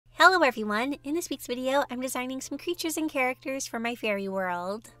Hello everyone! In this week's video, I'm designing some creatures and characters for my fairy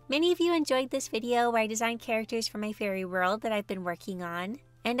world. Many of you enjoyed this video where I designed characters for my fairy world that I've been working on.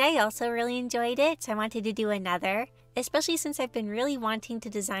 And I also really enjoyed it, so I wanted to do another, especially since I've been really wanting to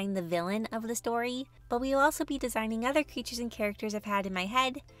design the villain of the story. But we will also be designing other creatures and characters I've had in my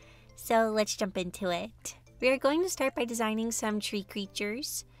head, so let's jump into it. We are going to start by designing some tree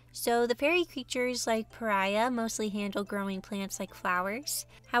creatures. So the fairy creatures like Pariah mostly handle growing plants like flowers.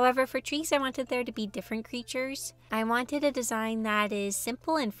 However, for trees I wanted there to be different creatures. I wanted a design that is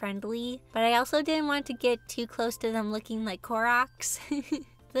simple and friendly, but I also didn't want to get too close to them looking like Koroks.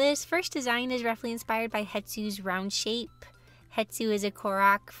 This first design is roughly inspired by Hetsu's round shape. Hetsu is a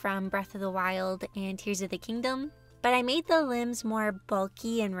Korok from Breath of the Wild and Tears of the Kingdom, but I made the limbs more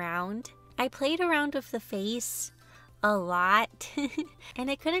bulky and round. I played around with the face a lot and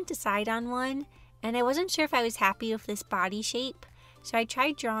I couldn't decide on one, and I wasn't sure if I was happy with this body shape, so I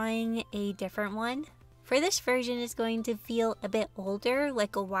tried drawing a different one. For this version, it's going to feel a bit older,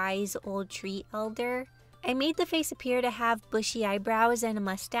 like a wise old tree elder. I made the face appear to have bushy eyebrows and a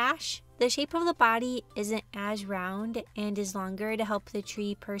mustache. The shape of the body isn't as round and is longer to help the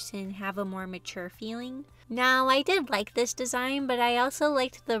tree person have a more mature feeling. Now, I did like this design, but I also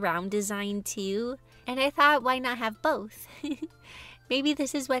liked the round design too. And I thought, why not have both? Maybe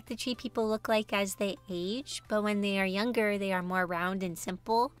this is what the tree people look like as they age, but when they are younger, they are more round and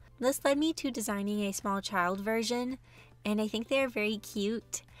simple. This led me to designing a small child version, and I think they are very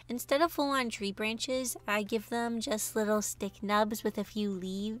cute. Instead of full-on tree branches, I give them just little stick nubs with a few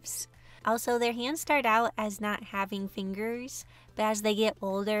leaves. Also, their hands start out as not having fingers, but as they get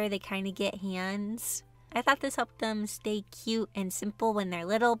older, they kind of get hands. I thought this helped them stay cute and simple when they're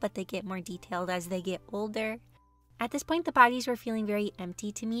little, but they get more detailed as they get older. At this point, the bodies were feeling very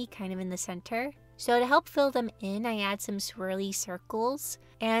empty to me, kind of in the center. So to help fill them in, I add some swirly circles.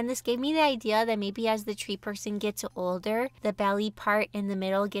 And this gave me the idea that maybe as the tree person gets older, the belly part in the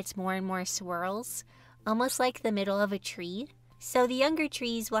middle gets more and more swirls, almost like the middle of a tree. So the younger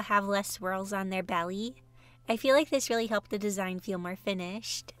trees will have less swirls on their belly. I feel like this really helped the design feel more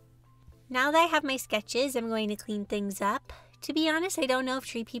finished. Now that I have my sketches, I'm going to clean things up. To be honest, I don't know if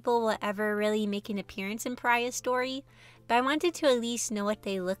tree people will ever really make an appearance in Pariah's story, but I wanted to at least know what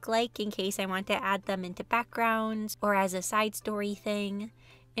they look like in case I want to add them into backgrounds or as a side story thing.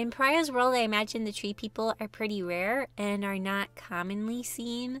 In Pariah's world, I imagine the tree people are pretty rare and are not commonly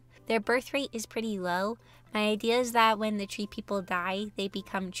seen. Their birth rate is pretty low. My idea is that when the tree people die, they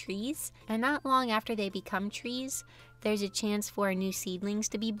become trees, and not long after they become trees, there's a chance for new seedlings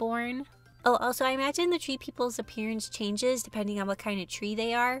to be born. Oh, also, I imagine the tree people's appearance changes depending on what kind of tree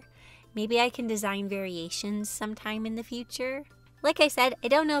they are. Maybe I can design variations sometime in the future. Like I said, I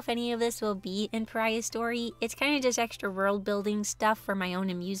don't know if any of this will be in Pariah's story. It's kind of just extra world building stuff for my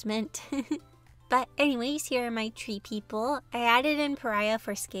own amusement. But anyways, here are my tree people. I added in Pariah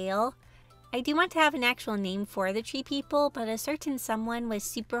for scale. I do want to have an actual name for the tree people, but a certain someone was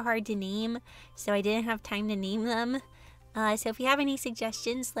super hard to name, so I didn't have time to name them. So if you have any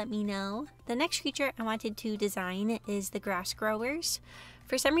suggestions, let me know. The next creature I wanted to design is the grass growers.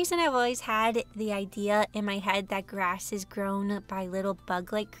 For some reason, I've always had the idea in my head that grass is grown by little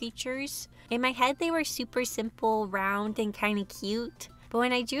bug-like creatures. In my head, they were super simple, round, and kind of cute. But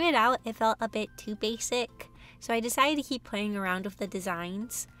when I drew it out, it felt a bit too basic. So I decided to keep playing around with the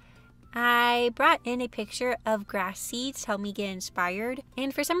designs. I brought in a picture of grass seeds to help me get inspired,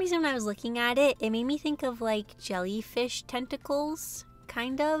 and for some reason when I was looking at it, it made me think of like jellyfish tentacles,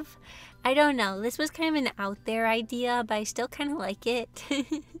 kind of. I don't know, this was kind of an out there idea, but I still kind of like it.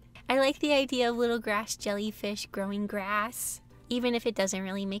 I like the idea of little grass jellyfish growing grass, even if it doesn't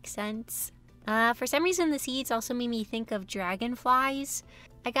really make sense. For some reason the seeds also made me think of dragonflies.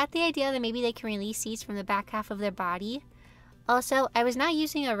 I got the idea that maybe they can release seeds from the back half of their body. Also, I was not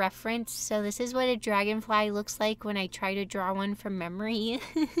using a reference, so this is what a dragonfly looks like when I try to draw one from memory.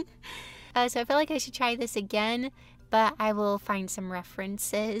 So I feel like I should try this again, but I will find some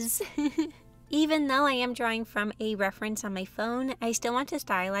references. Even though I am drawing from a reference on my phone, I still want to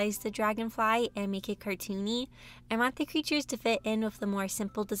stylize the dragonfly and make it cartoony. I want the creatures to fit in with the more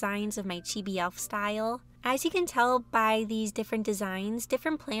simple designs of my chibi elf style. As you can tell by these different designs,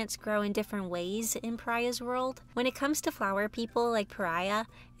 different plants grow in different ways in Pariah's world. When it comes to flower people like Pariah,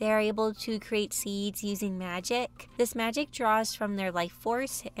 they are able to create seeds using magic. This magic draws from their life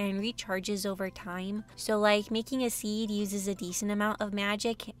force and recharges over time. So like making a seed uses a decent amount of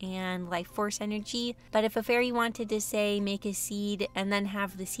magic and life force energy, but if a fairy wanted to say make a seed and then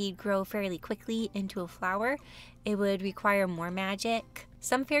have the seed grow fairly quickly into a flower, it would require more magic.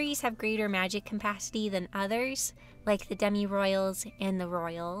 Some fairies have greater magic capacity than others, like the demi-royals and the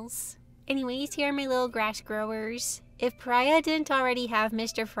royals. Anyways, here are my little grass growers. If Pariah didn't already have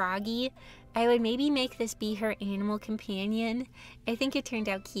Mr. Froggy, I would maybe make this be her animal companion. I think it turned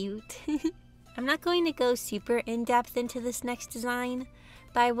out cute. I'm not going to go super in-depth into this next design,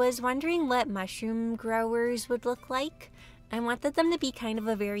 but I was wondering what mushroom growers would look like. I wanted them to be kind of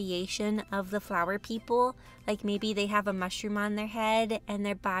a variation of the flower people, like maybe they have a mushroom on their head and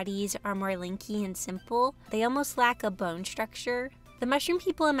their bodies are more lanky and simple. They almost lack a bone structure. The mushroom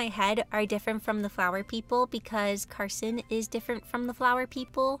people in my head are different from the flower people because Carson is different from the flower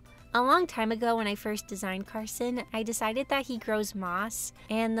people. A long time ago when I first designed Carson, I decided that he grows moss,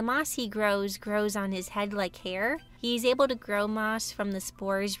 and the moss he grows on his head like hair. He's able to grow moss from the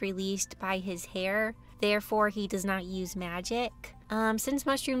spores released by his hair, therefore he does not use magic. Since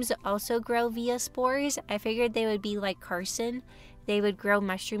mushrooms also grow via spores, I figured they would be like Carson. They would grow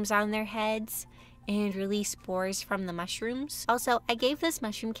mushrooms on their heads and release spores from the mushrooms. Also, I gave this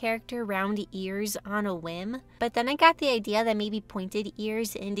mushroom character round ears on a whim, but then I got the idea that maybe pointed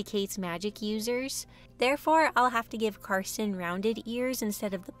ears indicates magic users. Therefore, I'll have to give Carson rounded ears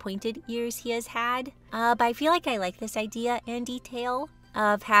instead of the pointed ears he has had. But I feel like I like this idea and detail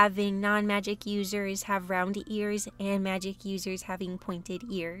of having non-magic users have round ears and magic users having pointed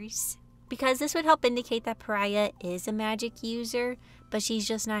ears, because this would help indicate that Pariah is a magic user, but she's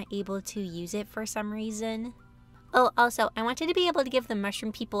just not able to use it for some reason. Oh, also, I wanted to be able to give the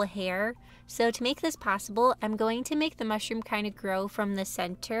mushroom people hair, so to make this possible, I'm going to make the mushroom kind of grow from the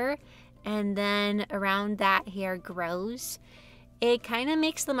center, and then around that hair grows. It kind of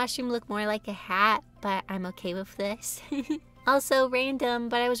makes the mushroom look more like a hat, but I'm okay with this. Also random,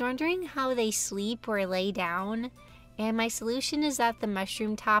 but I was wondering how they sleep or lay down. And my solution is that the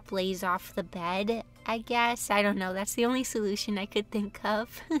mushroom top lays off the bed, I guess. I don't know, that's the only solution I could think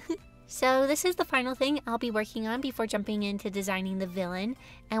of. So this is the final thing I'll be working on before jumping into designing the villain.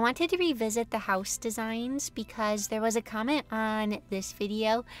 I wanted to revisit the house designs because there was a comment on this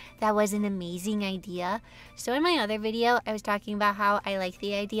video that was an amazing idea. So in my other video, I was talking about how I like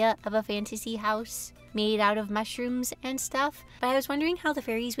the idea of a fantasy house made out of mushrooms and stuff, but I was wondering how the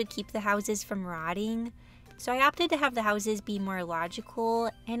fairies would keep the houses from rotting. So I opted to have the houses be more logical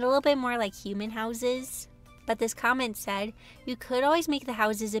and a little bit more like human houses. But this comment said, you could always make the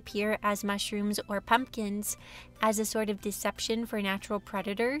houses appear as mushrooms or pumpkins as a sort of deception for natural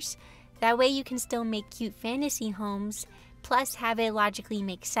predators. That way you can still make cute fantasy homes, plus have it logically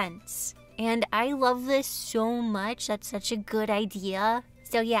make sense. And I love this so much, that's such a good idea.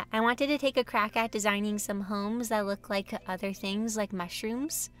 So yeah, I wanted to take a crack at designing some homes that look like other things like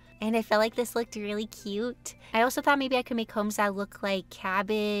mushrooms. And I felt like this looked really cute. I also thought maybe I could make homes that look like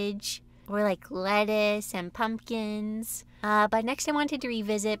cabbage or like lettuce and pumpkins. But next I wanted to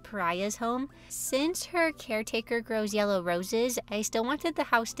revisit Pariah's home. Since her caretaker grows yellow roses, I still wanted the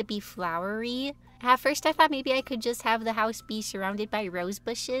house to be flowery. At first I thought maybe I could just have the house be surrounded by rose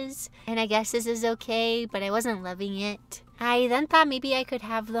bushes, and I guess this is okay, but I wasn't loving it. I then thought maybe I could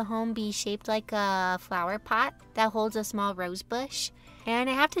have the home be shaped like a flower pot that holds a small rose bush. And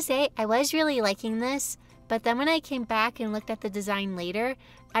I have to say, I was really liking this, but then when I came back and looked at the design later,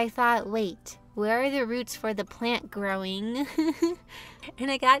 I thought, wait, where are the roots for the plant growing?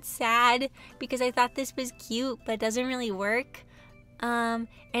 And I got sad because I thought this was cute, but doesn't really work. And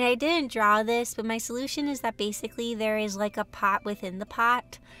I didn't draw this, but my solution is that basically there is like a pot within the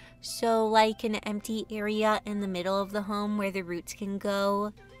pot. So like an empty area in the middle of the home where the roots can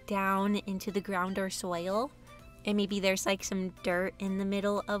go down into the ground or soil. And maybe there's like some dirt in the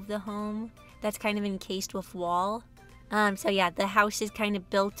middle of the home that's kind of encased with wall. So yeah, the house is kind of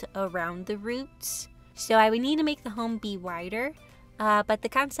built around the roots. So I would need to make the home be wider, but the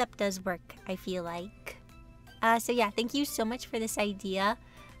concept does work, I feel like. So yeah, thank you so much for this idea.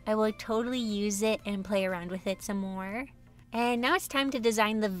 I will totally use it and play around with it some more. And now it's time to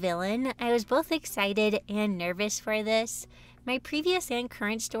design the villain. I was both excited and nervous for this. My previous and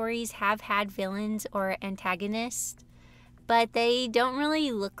current stories have had villains or antagonists, but they don't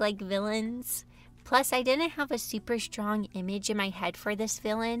really look like villains. Plus, I didn't have a super strong image in my head for this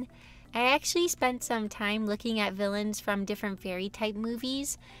villain. I actually spent some time looking at villains from different fairy type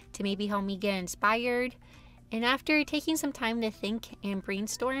movies to maybe help me get inspired. And after taking some time to think and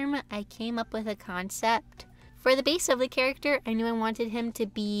brainstorm, I came up with a concept. For the base of the character, I knew I wanted him to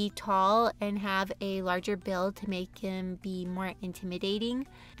be tall and have a larger build to make him be more intimidating.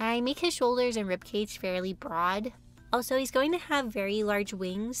 I make his shoulders and ribcage fairly broad. Also, he's going to have very large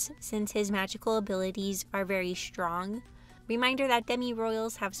wings since his magical abilities are very strong. Reminder that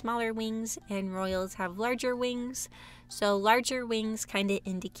demi-royals have smaller wings and royals have larger wings. So larger wings kind of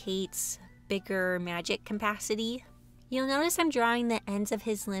indicates bigger magic capacity. You'll notice I'm drawing the ends of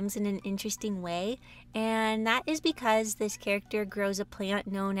his limbs in an interesting way, and that is because this character grows a plant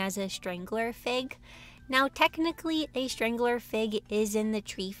known as a strangler fig. Now technically a strangler fig is in the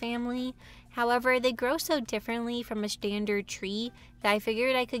tree family, however they grow so differently from a standard tree that I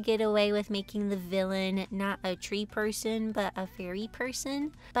figured I could get away with making the villain not a tree person but a fairy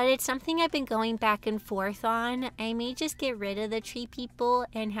person. But it's something I've been going back and forth on. I may just get rid of the tree people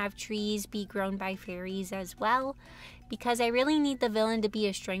and have trees be grown by fairies as well, because I really need the villain to be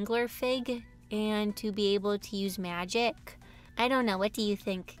a strangler fig and to be able to use magic. I don't know, what do you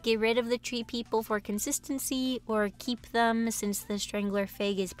think? Get rid of the tree people for consistency, or keep them since the strangler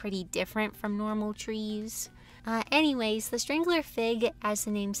fig is pretty different from normal trees? Anyways, the strangler fig, as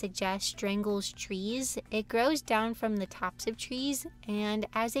the name suggests, strangles trees. It grows down from the tops of trees, and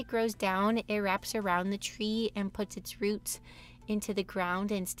as it grows down, it wraps around the tree and puts its roots into the ground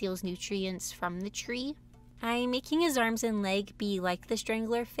and steals nutrients from the tree. I'm making his arms and leg be like the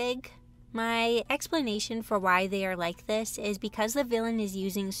strangler fig. My explanation for why they are like this is because the villain is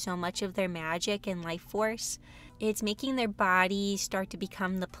using so much of their magic and life force. It's making their body start to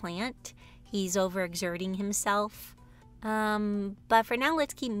become the plant. He's overexerting himself. But for now,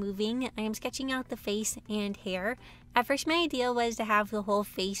 let's keep moving. I am sketching out the face and hair. At first, my idea was to have the whole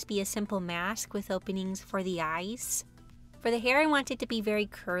face be a simple mask with openings for the eyes. For the hair, I want it to be very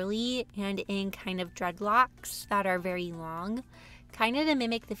curly and in kind of dreadlocks that are very long, kind of to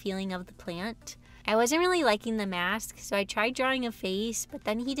mimic the feeling of the plant. I wasn't really liking the mask, so I tried drawing a face, but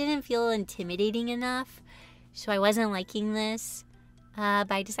then he didn't feel intimidating enough, so I wasn't liking this.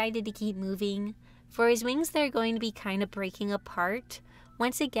 But I decided to keep moving. For his wings, they're going to be kind of breaking apart.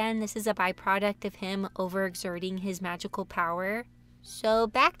 Once again, this is a byproduct of him overexerting his magical power. So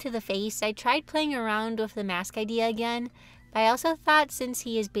back to the face, I tried playing around with the mask idea again, but I also thought since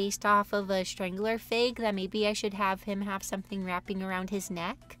he is based off of a strangler fig that maybe I should have him have something wrapping around his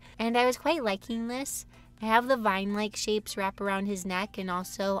neck. And I was quite liking this. I have the vine-like shapes wrap around his neck and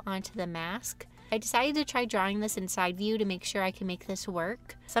also onto the mask. I decided to try drawing this in side view to make sure I can make this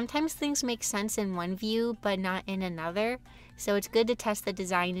work. Sometimes things make sense in one view but not in another, so it's good to test the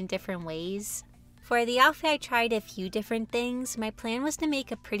design in different ways. For the outfit, I tried a few different things. My plan was to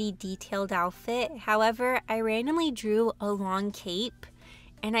make a pretty detailed outfit. However, I randomly drew a long cape,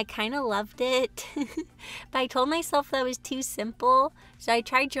 and I kind of loved it. But I told myself that was too simple, so I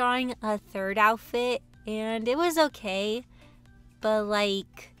tried drawing a third outfit, and it was okay. But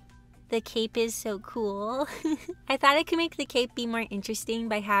like, the cape is so cool. I thought I could make the cape be more interesting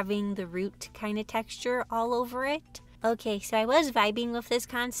by having the root kind of texture all over it. Okay, so I was vibing with this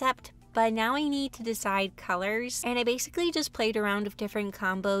concept, but now I need to decide colors, and I basically just played around with different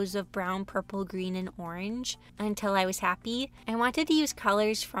combos of brown, purple, green, and orange until I was happy. I wanted to use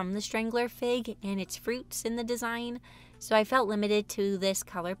colors from the strangler fig and its fruits in the design, so I felt limited to this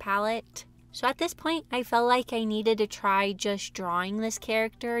color palette. So at this point, I felt like I needed to try just drawing this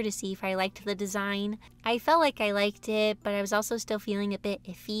character to see if I liked the design. I felt like I liked it, but I was also still feeling a bit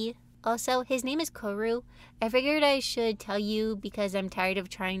iffy. Also, his name is Koru. I figured I should tell you because I'm tired of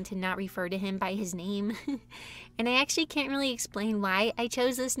trying to not refer to him by his name. And I actually can't really explain why I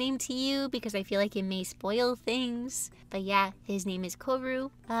chose this name to you because I feel like it may spoil things. But yeah, his name is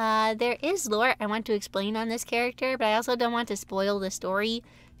Koru. There is lore I want to explain on this character, but I also don't want to spoil the story.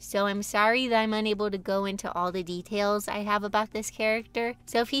 So I'm sorry that I'm unable to go into all the details I have about this character.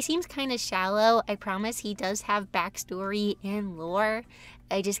 So if he seems kind of shallow, I promise he does have backstory and lore.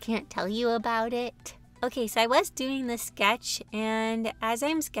 I just can't tell you about it. Okay, so I was doing this sketch, and as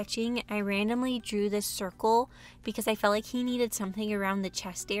I'm sketching, I randomly drew this circle because I felt like he needed something around the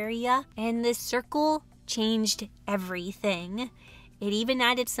chest area, and this circle changed everything. It even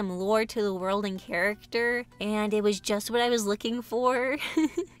added some lore to the world and character, and it was just what I was looking for.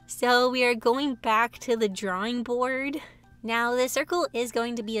 So we are going back to the drawing board. Now, the circle is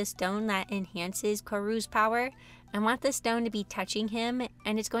going to be a stone that enhances Koru's power. I want the stone to be touching him,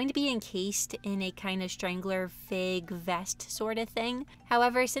 and it's going to be encased in a kind of strangler fig vest sort of thing.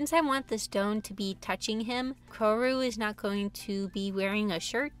 However, since I want the stone to be touching him, Koru is not going to be wearing a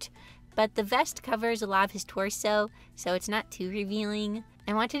shirt, but the vest covers a lot of his torso, so it's not too revealing.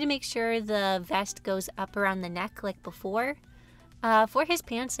 I wanted to make sure the vest goes up around the neck like before. For his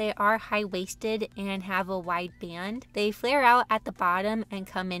pants, they are high-waisted and have a wide band. They flare out at the bottom and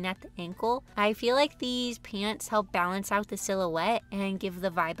come in at the ankle. I feel like these pants help balance out the silhouette and give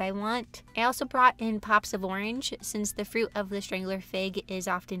the vibe I want. I also brought in pops of orange since the fruit of the strangler fig is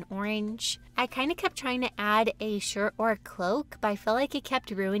often orange. I kind of kept trying to add a shirt or a cloak, but I felt like it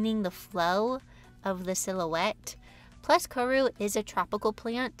kept ruining the flow of the silhouette. Plus, Koru is a tropical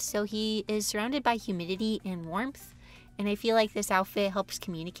plant, so he is surrounded by humidity and warmth. and I feel like this outfit helps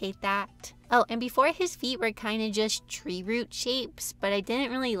communicate that. Oh, and before, his feet were kind of just tree root shapes, but I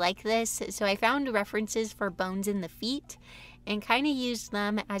didn't really like this, so I found references for bones in the feet and kind of used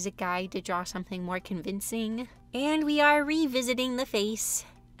them as a guide to draw something more convincing. And we are revisiting the face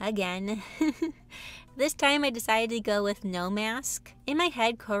again. This time I decided to go with no mask. In my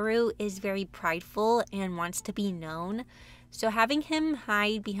head, Koru is very prideful and wants to be known, so having him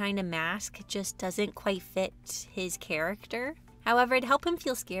hide behind a mask just doesn't quite fit his character. However, to help him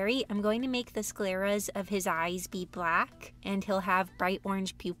feel scary, I'm going to make the scleras of his eyes be black, and he'll have bright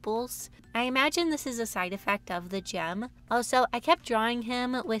orange pupils. I imagine this is a side effect of the gem. Also, I kept drawing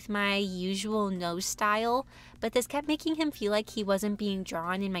him with my usual nose style, but this kept making him feel like he wasn't being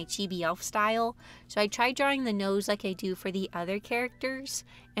drawn in my chibi elf style, so I tried drawing the nose like I do for the other characters,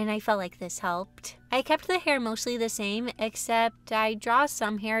 and I felt like this helped. I kept the hair mostly the same, except I draw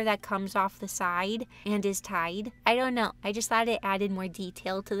some hair that comes off the side and is tied. I don't know, I just thought it added more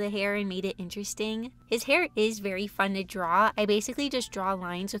detail to the hair and made it interesting. His hair is very fun to draw. I basically just draw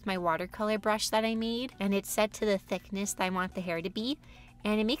lines with my watercolor brush that I made, and it's set to the thickness that I want the hair to be,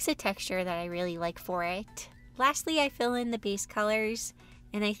 and it makes a texture that I really like for it. Lastly, I fill in the base colors,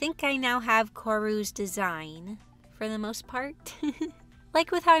 and I think I now have Koru's design for the most part. Like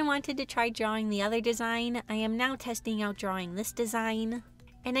with how I wanted to try drawing the other design, I am now testing out drawing this design.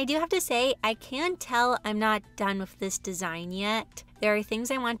 And I do have to say, I can tell I'm not done with this design yet. There are things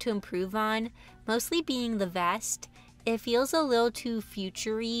I want to improve on, mostly being the vest. It feels a little too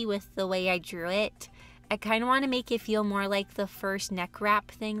future-y with the way I drew it. I kind of want to make it feel more like the first neck wrap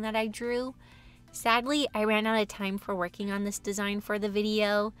thing that I drew. Sadly, I ran out of time for working on this design for the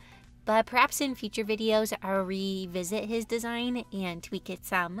video, but perhaps in future videos I'll revisit his design and tweak it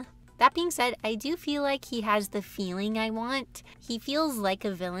some. That being said, I do feel like he has the feeling I want. He feels like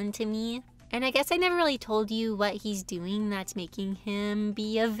a villain to me. And I guess I never really told you what he's doing that's making him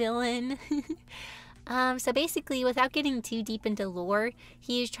be a villain. So basically, without getting too deep into lore,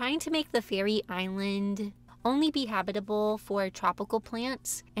 he is trying to make the fairy island only be habitable for tropical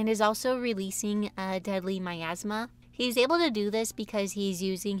plants, and is also releasing a deadly miasma. He's able to do this because he's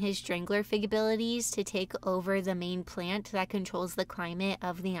using his Strangler Fig abilities to take over the main plant that controls the climate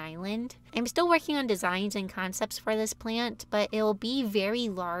of the island. I'm still working on designs and concepts for this plant, but it will be very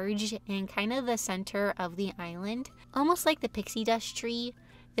large and kind of the center of the island. Almost like the pixie dust tree,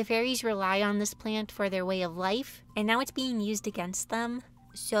 the fairies rely on this plant for their way of life, and now it's being used against them.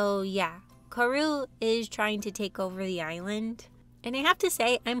 So yeah, Koru is trying to take over the island. And I have to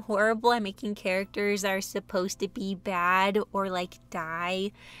say, I'm horrible at making characters that are supposed to be bad or like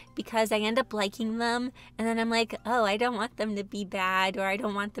die, because I end up liking them and then I'm like, oh, I don't want them to be bad, or I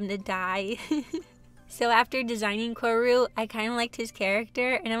don't want them to die. So after designing Koru, I kind of liked his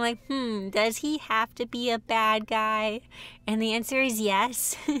character and I'm like, does he have to be a bad guy? And the answer is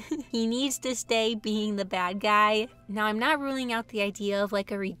yes. He needs to stay being the bad guy. Now, I'm not ruling out the idea of like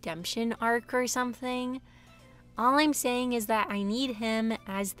a redemption arc or something. All I'm saying is that I need him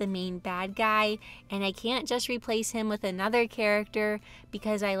as the main bad guy, and I can't just replace him with another character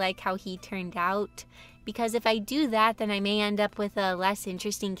because I like how he turned out. Because if I do that, then I may end up with a less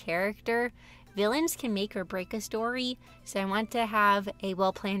interesting character. Villains can make or break a story, so I want to have a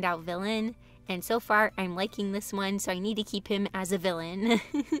well planned out villain, and so far I'm liking this one, so I need to keep him as a villain.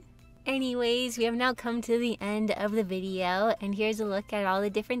 Anyways, we have now come to the end of the video, and here's a look at all the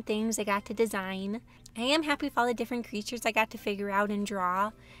different things I got to design. I am happy with all the different creatures I got to figure out and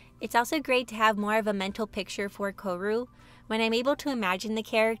draw. It's also great to have more of a mental picture for Koru. When I'm able to imagine the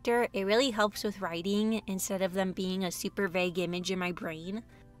character, it really helps with writing instead of them being a super vague image in my brain.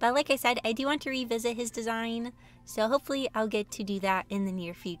 But like I said, I do want to revisit his design, so hopefully I'll get to do that in the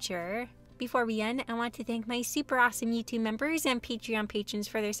near future. Before we end, I want to thank my super awesome YouTube members and Patreon patrons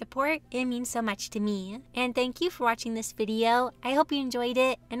for their support. It means so much to me. And thank you for watching this video. I hope you enjoyed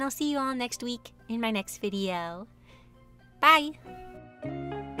it, and I'll see you all next week in my next video. Bye!